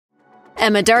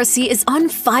Emma Darcy is on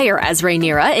fire as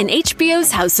Rhaenyra in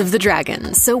HBO's House of the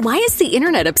Dragon, so why is the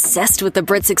internet obsessed with the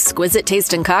Brit's exquisite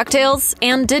taste in cocktails?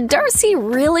 And did Darcy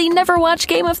really never watch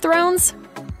Game of Thrones?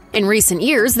 In recent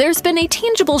years, there's been a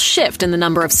tangible shift in the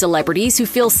number of celebrities who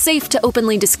feel safe to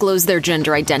openly disclose their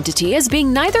gender identity as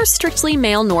being neither strictly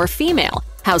male nor female.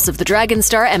 House of the Dragon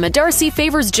star Emma Darcy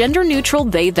favors gender-neutral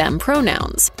they-them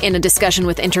pronouns. In a discussion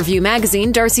with Interview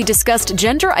magazine, Darcy discussed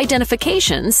gender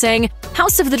identification, saying,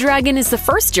 "House of the Dragon is the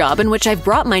first job in which I've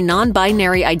brought my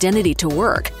non-binary identity to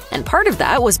work. And part of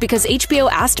that was because HBO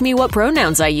asked me what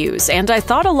pronouns I use, and I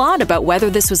thought a lot about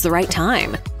whether this was the right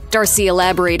time." Darcy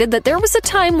elaborated that there was a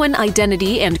time when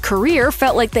identity and career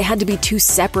felt like they had to be two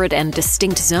separate and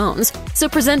distinct zones, so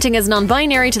presenting as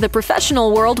non-binary to the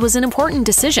professional world was an important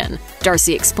decision.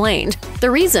 Darcy explained,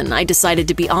 "The reason I decided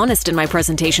to be honest in my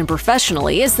presentation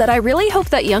professionally is that I really hope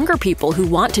that younger people who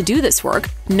want to do this work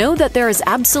know that there is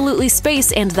absolutely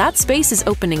space and that space is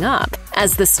opening up."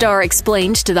 As the star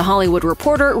explained to The Hollywood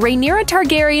Reporter, Rhaenyra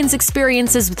Targaryen's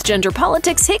experiences with gender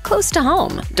politics hit close to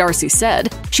home. Darcy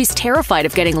said, "She's terrified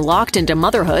of getting locked into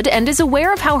motherhood and is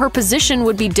aware of how her position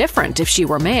would be different if she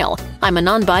were male. I'm a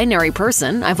non-binary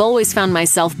person. I've always found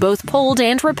myself both pulled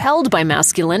and repelled by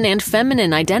masculine and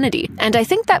feminine identity, and I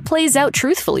think that plays out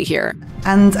truthfully here."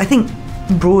 And I think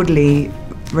broadly,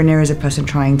 Rhaenyra is a person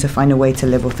trying to find a way to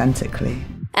live authentically.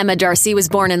 Emma Darcy was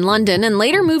born in London and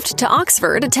later moved to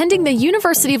Oxford, attending the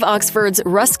University of Oxford's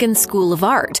Ruskin School of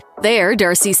Art. There,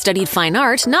 Darcy studied fine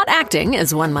art, not acting,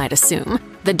 as one might assume.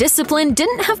 The discipline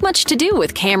didn't have much to do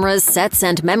with cameras, sets,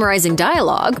 and memorizing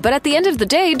dialogue, but at the end of the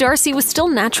day, Darcy was still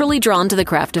naturally drawn to the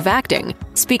craft of acting.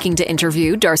 Speaking to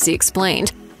Interview, Darcy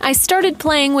explained, "I started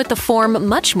playing with the form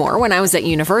much more when I was at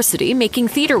university, making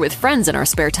theater with friends in our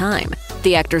spare time.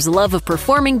 The actor's love of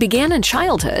performing began in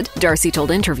childhood," Darcy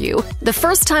told Interview. "The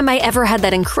first time I ever had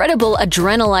that incredible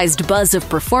adrenalized buzz of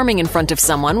performing in front of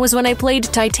someone was when I played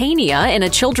Titania in a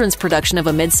children's production of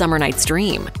A Midsummer Night's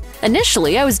Dream.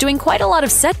 Initially, I was doing quite a lot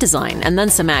of set design, and then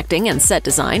some acting and set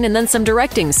design, and then some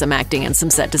directing, some acting, and some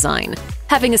set design."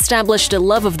 Having established a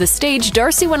love of the stage,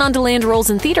 Darcy went on to land roles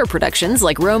in theater productions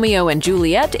like Romeo and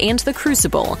Juliet and The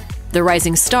Crucible. The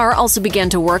rising star also began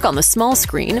to work on the small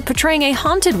screen, portraying a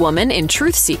haunted woman in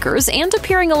Truth Seekers and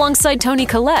appearing alongside Toni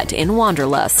Collette in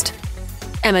Wanderlust.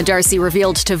 Emma Darcy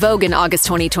revealed to Vogue in August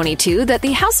 2022 that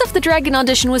the House of the Dragon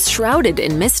audition was shrouded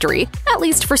in mystery, at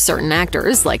least for certain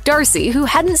actors, like Darcy, who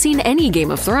hadn't seen any Game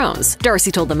of Thrones.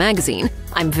 Darcy told the magazine,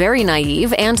 "I'm very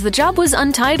naive, and the job was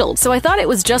untitled, so I thought it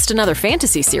was just another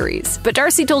fantasy series." But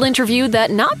Darcy told Interview that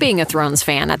not being a Thrones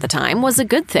fan at the time was a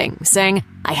good thing, saying,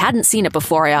 "I hadn't seen it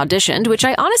before I auditioned, which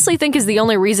I honestly think is the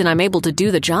only reason I'm able to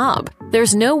do the job.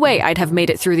 There's no way I'd have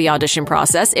made it through the audition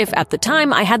process if at the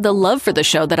time I had the love for the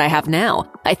show that I have now.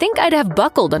 I think I'd have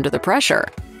buckled under the pressure."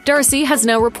 Darcy has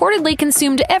now reportedly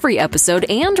consumed every episode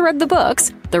and read the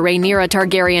books. The Rhaenyra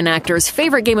Targaryen actor's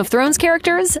favorite Game of Thrones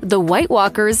characters, the White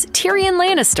Walkers, Tyrion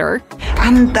Lannister,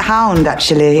 and the Hound,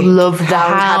 actually. Love the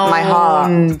Hound. Had my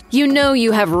heart. You know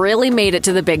you have really made it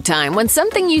to the big time when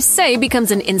something you say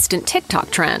becomes an instant TikTok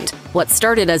trend. What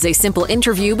started as a simple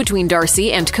interview between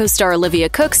Darcy and co-star Olivia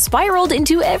Cooke spiraled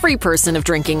into every person of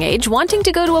drinking age wanting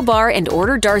to go to a bar and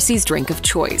order Darcy's drink of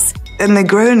choice. A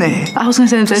Negroni. I was going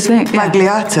to say the same thing. Yeah.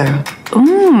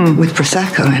 Magliato. With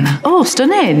Prosecco in it. Oh,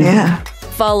 stunning. Yeah.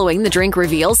 Following the drink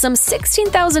reveal, some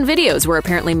 16,000 videos were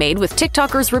apparently made with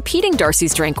TikTokers repeating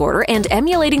Darcy's drink order and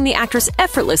emulating the actress'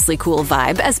 effortlessly cool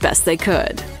vibe as best they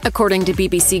could. According to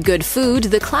BBC Good Food,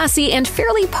 the classy and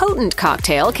fairly potent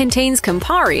cocktail contains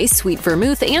Campari, sweet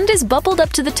vermouth, and is bubbled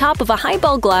up to the top of a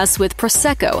highball glass with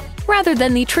Prosecco, rather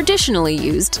than the traditionally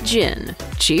used gin.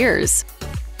 Cheers!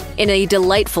 In a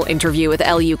delightful interview with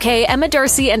LUK, Emma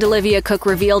Darcy and Olivia Cooke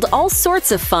revealed all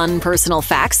sorts of fun, personal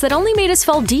facts that only made us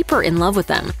fall deeper in love with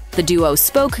them. The duo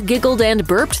spoke, giggled, and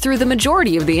burped through the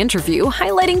majority of the interview,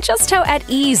 highlighting just how at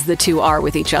ease the two are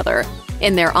with each other.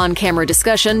 In their on-camera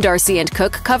discussion, Darcy and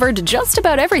Cooke covered just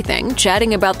about everything,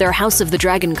 chatting about their House of the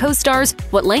Dragon co-stars,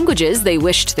 what languages they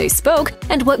wished they spoke,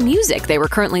 and what music they were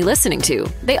currently listening to.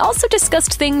 They also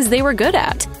discussed things they were good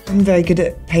at. I'm very good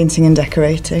at painting and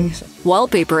decorating.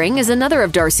 Wallpapering is another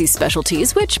of Darcy's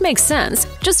specialties, which makes sense.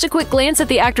 Just a quick glance at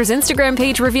the actor's Instagram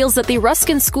page reveals that the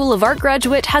Ruskin School of Art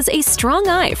graduate has a strong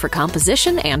eye for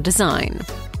composition and design.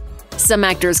 Some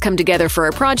actors come together for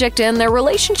a project and their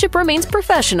relationship remains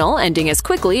professional, ending as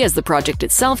quickly as the project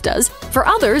itself does. For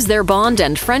others, their bond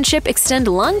and friendship extend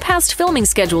long past filming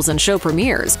schedules and show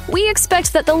premieres. We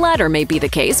expect that the latter may be the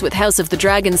case with House of the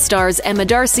Dragon stars Emma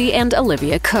Darcy and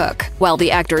Olivia Cooke. While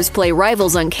the actors play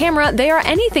rivals on camera, they are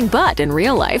anything but in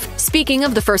real life. Speaking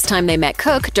of the first time they met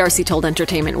Cooke, Darcy told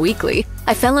Entertainment Weekly,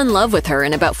 I fell in love with her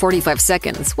in about 45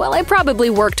 seconds, while I probably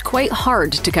worked quite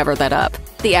hard to cover that up.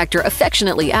 The actor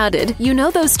affectionately added, "You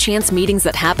know those chance meetings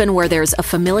that happen where there's a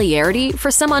familiarity? For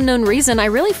some unknown reason, I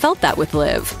really felt that with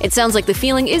Liv." It sounds like the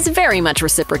feeling is very much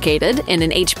reciprocated. In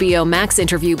an HBO Max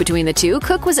interview between the two,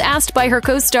 Cooke was asked by her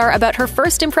co-star about her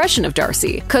first impression of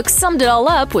Darcy. Cooke summed it all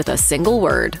up with a single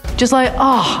word. Just like,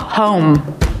 oh, home.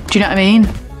 Do you know what I mean?